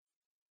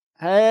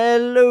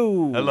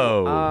Hello.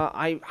 Hello.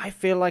 I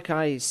feel like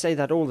I say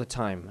that all the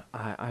time.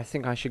 I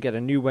think I should get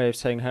a new way of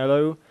saying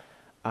hello.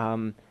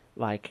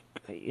 Like,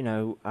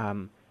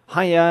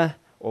 hiya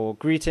or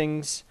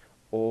greetings,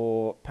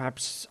 or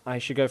perhaps I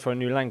should go for a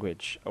new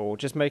language or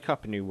just make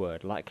up a new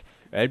word like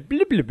blib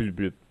blib blib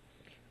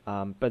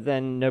blib. But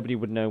then nobody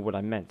would know what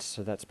I meant,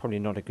 so that's probably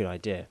not a good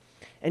idea.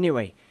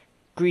 Anyway,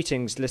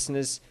 greetings,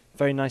 listeners.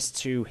 Very nice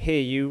to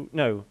hear you.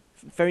 No,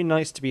 very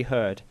nice to be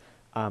heard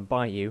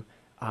by you.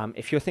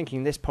 If you're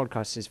thinking this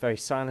podcast is very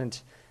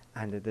silent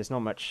and that there's not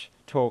much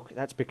talk,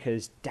 that's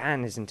because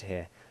Dan isn't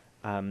here.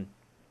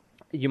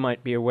 You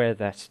might be aware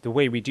that the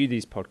way we do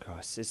these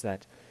podcasts is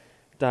that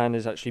Dan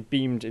is actually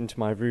beamed into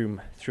my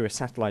room through a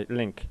satellite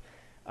link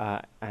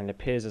and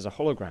appears as a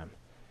hologram.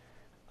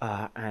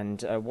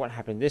 And what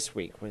happened this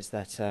week was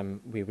that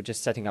we were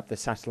just setting up the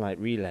satellite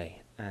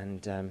relay,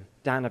 and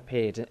Dan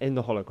appeared in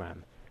the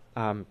hologram.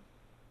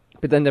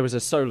 But then there was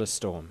a solar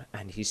storm,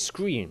 and he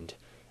screamed,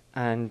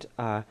 and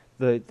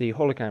the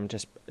hologram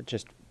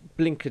just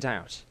blinkered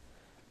out.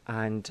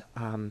 And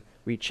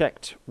we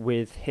checked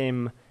with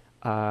him,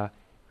 I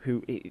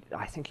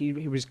think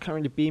he was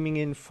currently beaming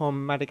in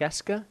from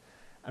Madagascar,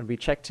 and we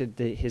checked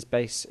his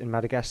base in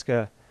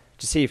Madagascar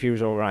to see if he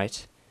was all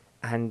right.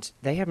 And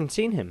they haven't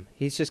seen him.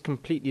 He's just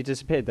completely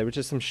disappeared. There were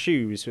just some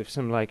shoes with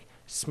some like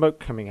smoke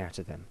coming out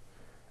of them.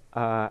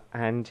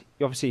 And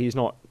obviously he's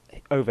not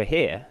over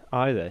here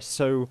either.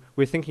 So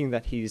we're thinking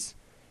that he's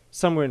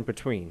somewhere in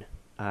between.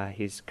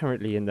 He's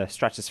currently in the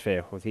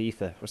stratosphere or the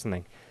ether or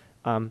something.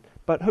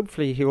 But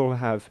hopefully he'll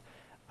have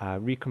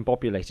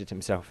recombobulated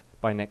himself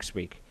by next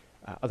week.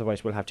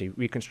 Otherwise we'll have to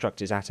reconstruct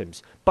his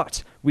atoms.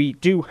 But we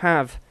do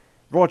have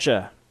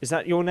Roger. Is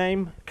that your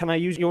name? Can I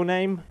use your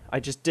name? I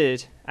just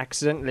did,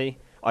 accidentally.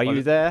 Are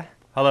you there?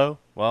 Hello.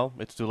 Well,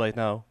 it's too late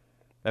now.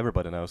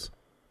 Everybody knows.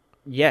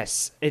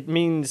 Yes, it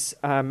means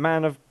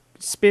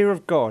Spear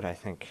of God, I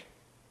think.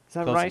 Is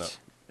that Close right? enough.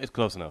 It's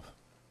close enough.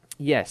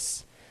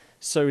 Yes.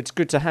 So it's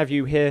good to have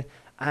you here,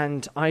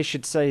 and I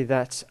should say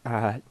that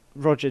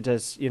Roger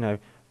does,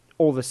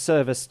 all the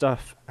server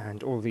stuff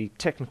and all the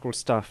technical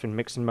stuff in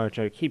Mix and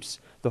Mojo, keeps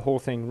the whole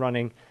thing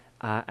running,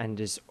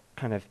 and is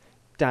kind of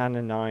Dan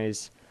and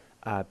I's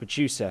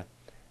producer,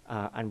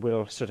 and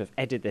we'll sort of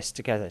edit this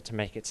together to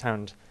make it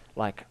sound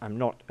like I'm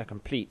not a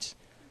complete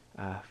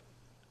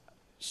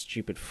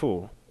stupid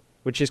fool,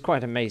 which is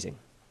quite amazing.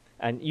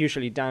 And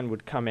usually Dan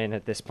would come in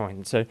at this point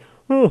and say,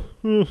 "Oh,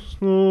 yes,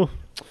 no.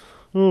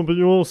 Oh, but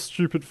you're a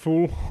stupid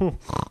fool,"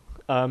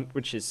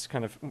 which is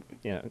kind of,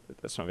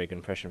 that's not a very good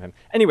impression of him.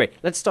 Anyway,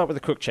 let's start with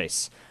the Cook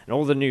Chase and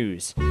all the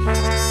news.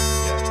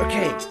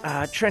 Okay,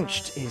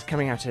 Trenched is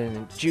coming out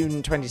in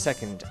June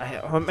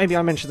 22nd. Or maybe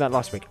I mentioned that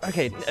last week.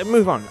 Okay,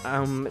 move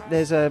on.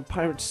 There's a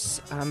Pirates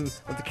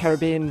of the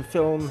Caribbean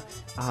film.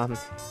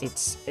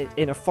 It's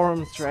in a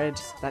forum thread.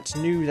 That's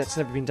new. That's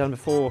never been done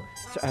before.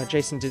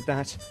 Jason did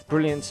that.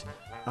 Brilliant.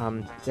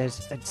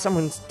 There's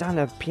someone's done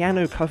a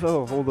piano cover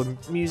of all the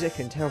music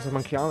in Tales of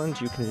Monkey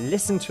Island. You can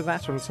listen to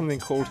that on something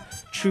called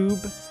YouTube.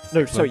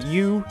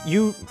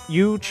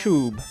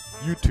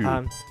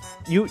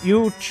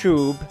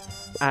 YouTube,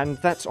 and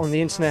that's on the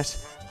internet.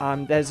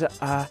 There's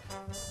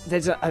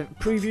a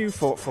preview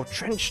for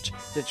Trenched.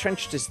 The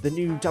Trenched is the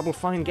new Double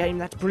Fine game.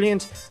 That's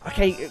brilliant.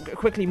 Okay,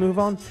 quickly move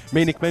on.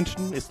 Manic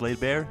Mansion is laid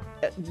bare.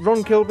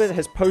 Ron Gilbert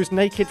has posed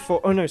naked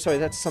for... Oh no, sorry,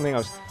 that's something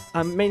else.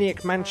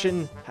 Maniac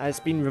Mansion has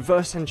been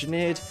reverse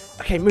engineered.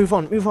 Okay, move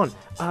on.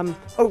 And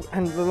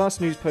the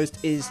last news post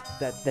is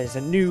that there's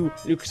a new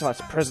LucasArts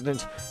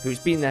president who's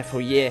been there for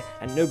a year,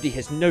 and nobody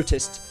has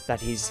noticed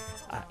that he's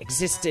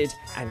existed,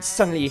 and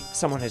suddenly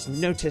someone has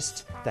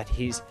noticed that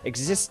he's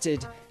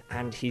existed,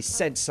 and he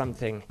said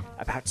something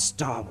about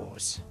Star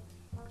Wars.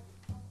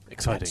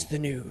 Exciting. That's the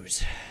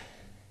news.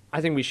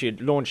 I think we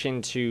should launch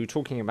into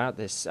talking about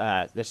this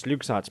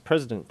LucasArts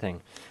president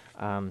thing.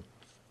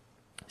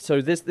 So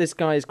this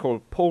guy is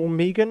called Paul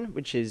Megan,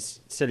 which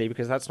is silly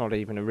because that's not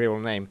even a real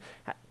name.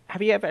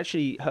 Have you ever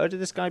actually heard of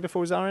this guy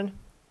before, Zaarin?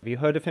 Have you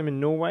heard of him in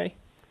Norway?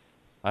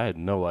 I had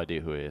no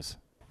idea who he is.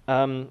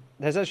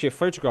 There's actually a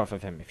photograph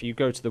of him if you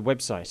go to the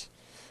website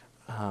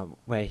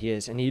where he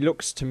is, and he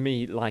looks to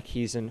me like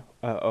he's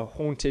a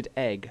haunted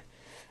egg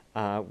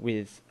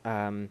with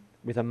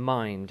a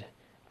mind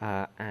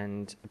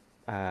and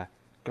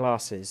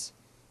glasses,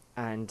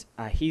 and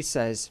he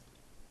says,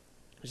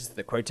 this is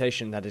the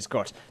quotation that has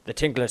got the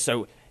Tingler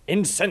so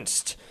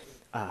incensed.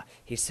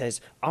 He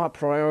says, "Our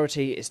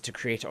priority is to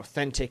create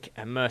authentic,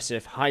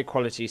 immersive,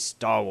 high-quality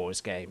Star Wars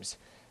games."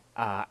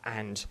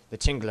 And the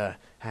Tingler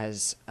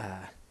has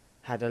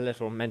had a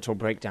little mental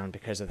breakdown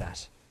because of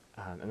that.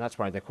 And that's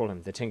why they call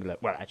him the Tingler.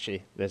 Well,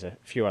 actually, there's a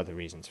few other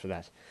reasons for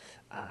that.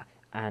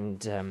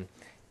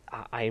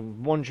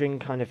 I'm wondering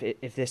kind of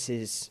if this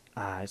is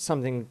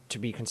something to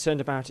be concerned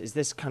about. Is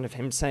this kind of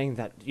him saying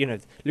that,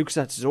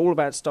 LucasArts is all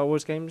about Star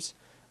Wars games?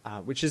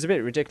 Which is a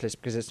bit ridiculous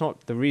because it's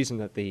not the reason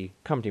that the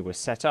company was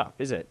set up,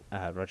 is it,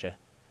 Roger?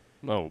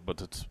 No, but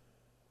it's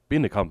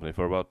been a company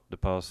for about the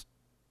past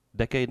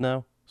decade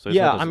now. So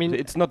Yeah,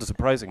 it's not a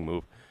surprising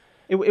move.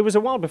 it was a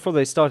while before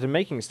they started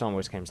making Star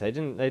Wars games. They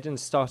didn't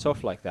start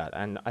off like that,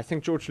 and I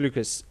think George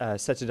Lucas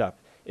set it up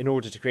in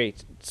order to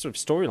create sort of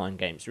storyline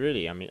games.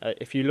 Really, I mean,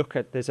 if you look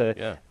at there's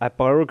a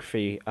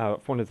biography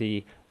of one of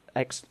the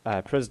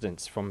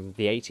ex-presidents from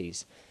the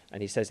 80s,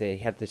 and he says that he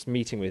had this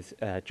meeting with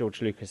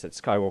George Lucas at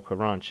Skywalker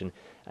Ranch, and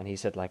he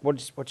said like,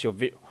 what's your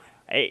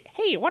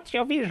hey, what's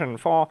your vision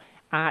for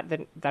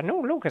the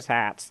new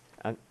LucasArts?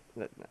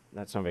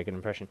 That's not a very good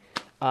impression.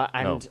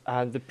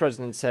 The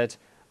president said,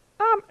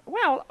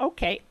 well,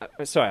 okay.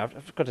 Sorry,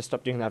 I've got to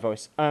stop doing that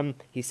voice.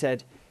 He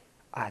said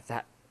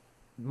that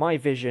my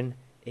vision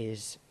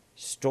is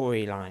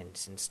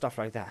storylines and stuff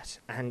like that.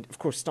 And, of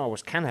course, Star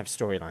Wars can have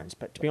storylines,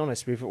 but to be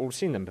honest, we've all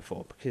seen them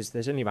before, because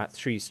there's only about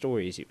 3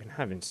 stories you can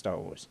have in Star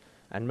Wars,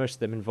 and most of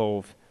them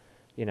involve,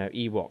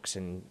 Ewoks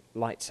and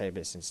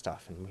lightsabers and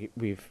stuff, and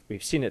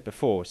we've seen it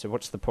before, so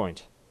what's the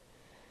point?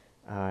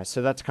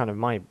 So that's kind of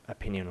my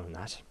opinion on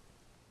that.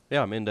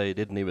 Yeah, I mean, they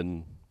didn't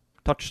even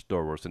touch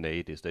Star Wars in the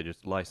 80s. They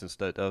just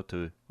licensed it out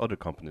to other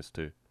companies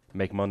to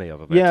make money off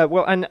of it. Yeah,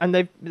 well, and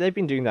they've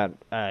been doing that,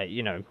 I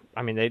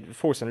mean,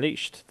 Force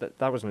Unleashed,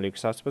 that wasn't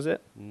LucasArts, was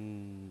it?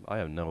 I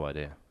have no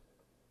idea.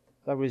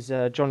 That was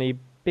Johnny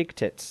Big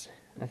Tits,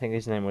 I think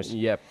his name was.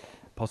 Yep,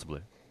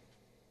 possibly.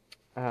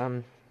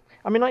 I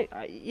mean,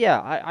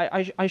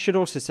 I should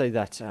also say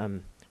that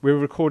we're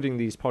recording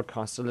these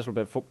podcasts a little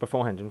bit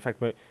beforehand. In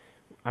fact,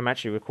 I'm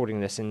actually recording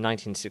this in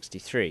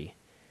 1963,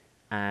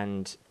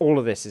 and all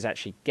of this is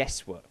actually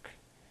guesswork.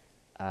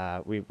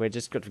 We're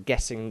just kind of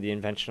guessing the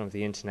invention of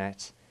the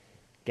internet,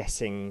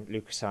 guessing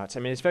LucasArts. I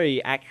mean, it's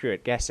very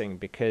accurate guessing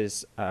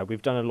because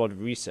we've done a lot of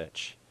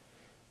research,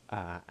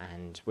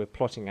 and we're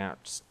plotting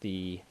out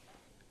the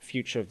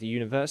future of the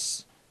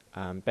universe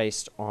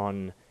based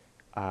on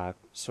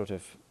sort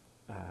of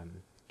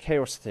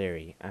chaos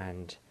theory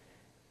and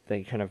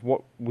the kind of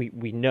what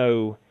we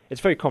know. It's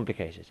very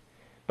complicated,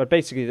 but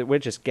basically that we're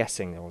just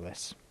guessing all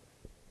this.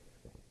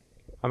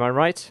 Am I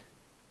right?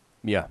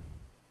 Yeah.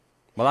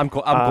 Well, I'm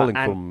calling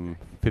from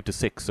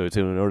 56, so it's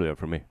even earlier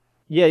for me.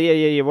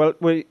 Yeah. Well,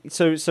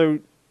 so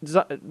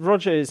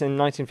Roger is in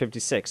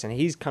 1956, and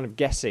he's kind of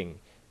guessing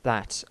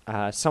that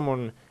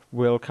someone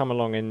will come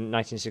along in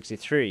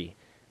 1963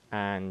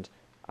 and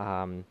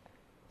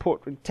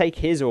take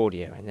his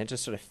audio and then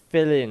just sort of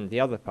fill in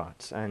the other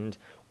parts. And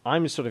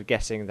I'm sort of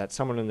guessing that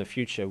someone in the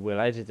future will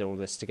edit all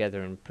this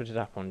together and put it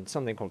up on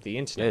something called the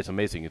internet. Yeah, it's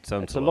amazing. It's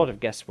a lot of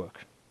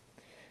guesswork.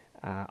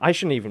 I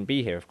shouldn't even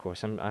be here, of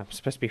course. I'm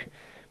supposed to be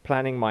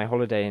planning my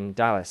holiday in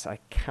Dallas. I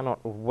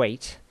cannot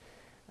wait.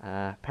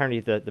 Apparently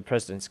the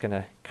president's going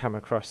to come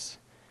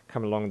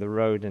along the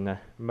road in a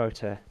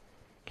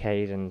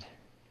motorcade, and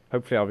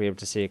hopefully I'll be able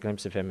to see a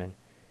glimpse of him. And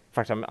in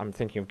fact, I'm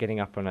thinking of getting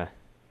up on a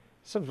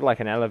sort of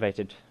like an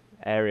elevated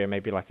area,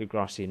 maybe like a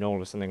grassy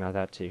knoll or something like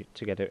that,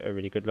 to get a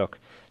really good look.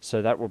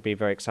 So that will be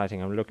very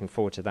exciting. I'm looking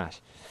forward to that.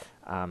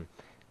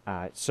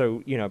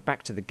 So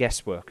back to the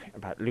guesswork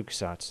about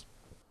LucasArts.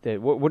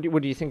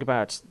 What do you think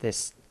about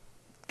this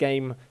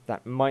game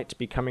that might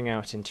be coming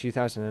out in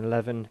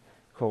 2011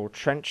 called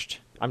Trenched?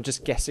 I'm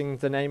just guessing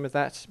the name of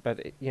that,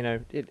 but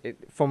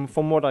from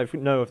what I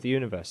know of the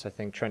universe, I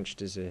think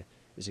Trenched is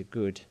a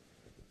good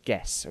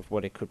guess of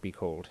what it could be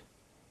called,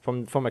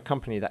 from a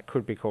company that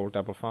could be called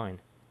Double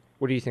Fine.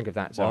 What do you think of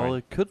that, Zaarin? Well,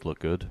 it could look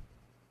good.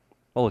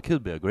 Well, it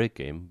could be a great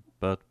game,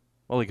 but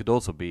it could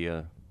also be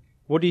a...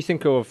 What do you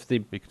think of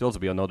the... It could also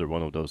be another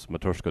one of those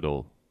Matryoshka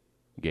doll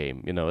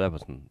game. That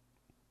wasn't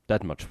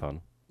that much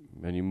fun.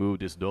 When you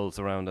moved these dolls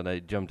around and I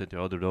jumped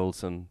into other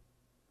dolls and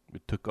we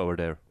took over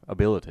their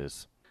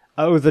abilities.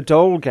 Oh, the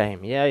doll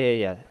game.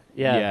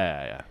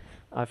 Yeah.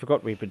 I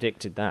forgot we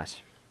predicted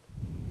that.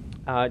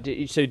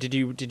 Did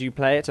you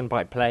play it? And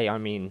by play, I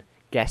mean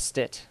guessed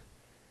it?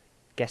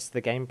 Guessed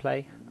the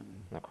gameplay?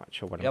 Not quite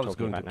sure what I'm talking about. I was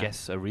going to now.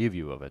 guess a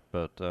review of it,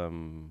 but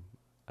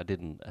I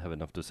didn't have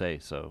enough to say,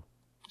 so...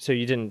 So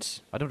you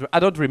didn't... I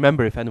don't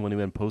remember if anyone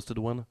even posted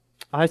one.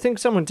 I think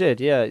someone did,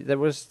 yeah. There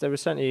was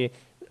certainly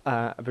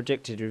a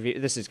predicted review.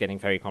 This is getting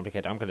very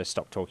complicated. I'm going to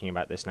stop talking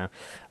about this now.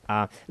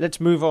 Let's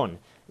move on.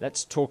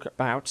 Let's talk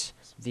about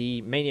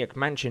the Maniac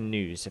Mansion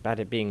news, about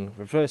it being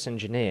reverse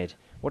engineered.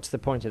 What's the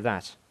point of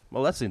that?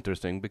 Well, that's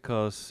interesting,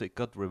 because it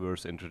got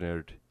reverse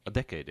engineered a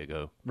decade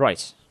ago.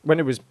 Right. When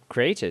it was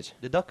created.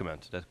 The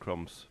document that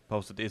Crumbs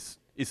posted is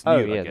Oh,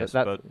 new, yeah, I guess,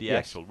 but the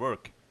actual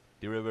work,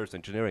 the reverse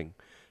engineering,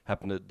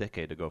 happened a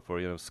decade ago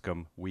for,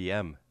 Scum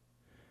VM.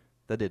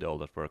 They did all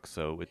that work,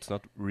 so it's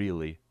not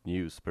really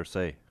news per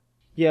se.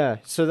 Yeah,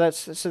 so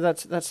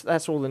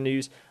that's all the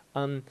news.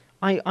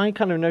 I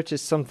kind of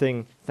noticed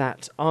something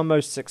that our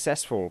most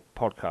successful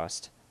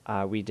podcast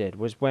we did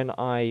was when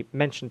I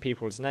mentioned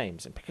people's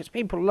names, and because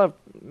people love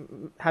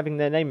having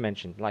their name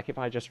mentioned. Like if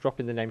I just drop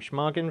in the name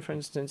Schmargen, for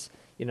instance,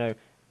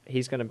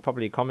 he's going to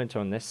probably comment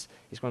on this.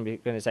 He's going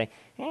to say,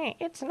 "Hey,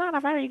 it's not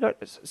a very good."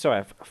 Sorry,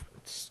 I've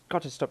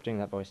got to stop doing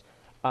that voice.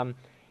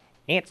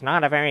 It's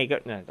not a very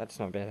good... No, that's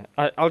not better.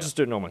 I'll just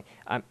do it normally.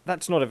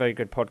 That's not a very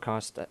good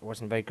podcast. That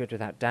wasn't very good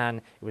without Dan.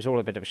 It was all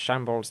a bit of a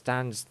shambles.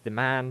 Dan's the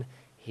man.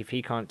 If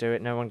he can't do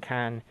it, no one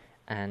can.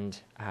 And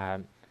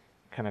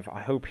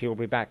I hope he'll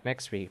be back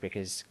next week,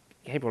 because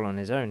Gabriel on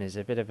his own is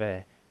a bit of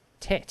a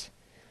tit.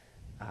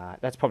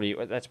 That's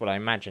what I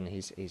imagine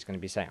he's going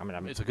to be saying. I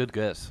mean, It's a good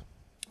guess.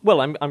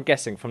 well, I'm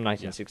guessing from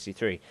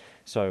 1963,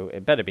 so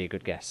it better be a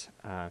good guess.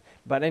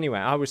 But anyway,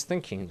 I was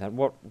thinking that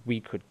what we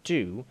could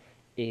do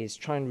is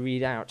try and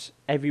read out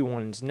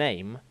everyone's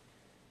name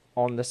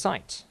on the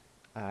site,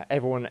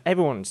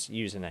 everyone's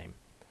username.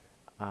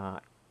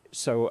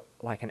 So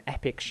like an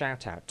epic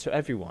shout out to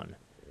everyone.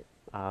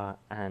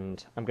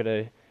 And I'm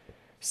going to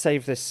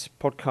save this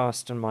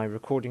podcast on my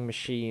recording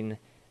machine,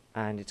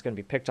 and it's going to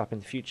be picked up in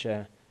the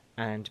future,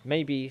 and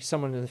maybe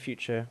someone in the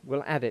future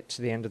will add it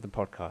to the end of the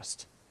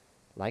podcast.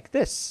 Like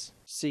this.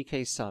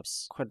 CK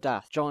Subs,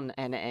 Quadath, John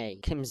N.A.,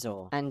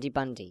 Kimzor, Andy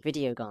Bundy,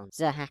 Videogon,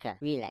 Zerhacker,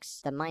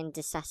 Relax, The Mind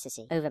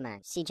Disacity, Overman,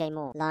 CJ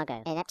Moore,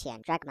 Largo,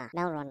 Ineptian, Dragma,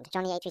 Melrond,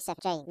 Johnny 837,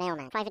 J,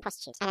 Mailman, Private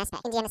Prostitute, An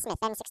Aspect, Indiana Smith,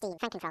 M16,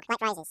 Frankenfrog,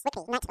 Light Rises,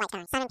 Wiki, Night Light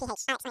Town, Simon PH,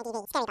 Alex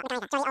IDV, Scary Dot,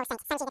 MacGyver, Joey Olsen,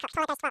 17 the Cox,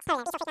 Torah Ghost,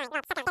 Conan, B459,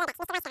 Rob, Satan, Benedex,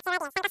 Mr. Rascal, Sir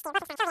Radius, Fantastic,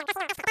 Wolfenstein,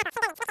 Wolfenstein, Wolfenstein, Wolfenstein, Wolfenstein, Wolfenstein,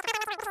 Wolfenstein, Wolfenstein,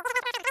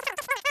 Wolfenstein,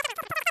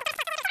 Wolfenstein, Wolfenstein,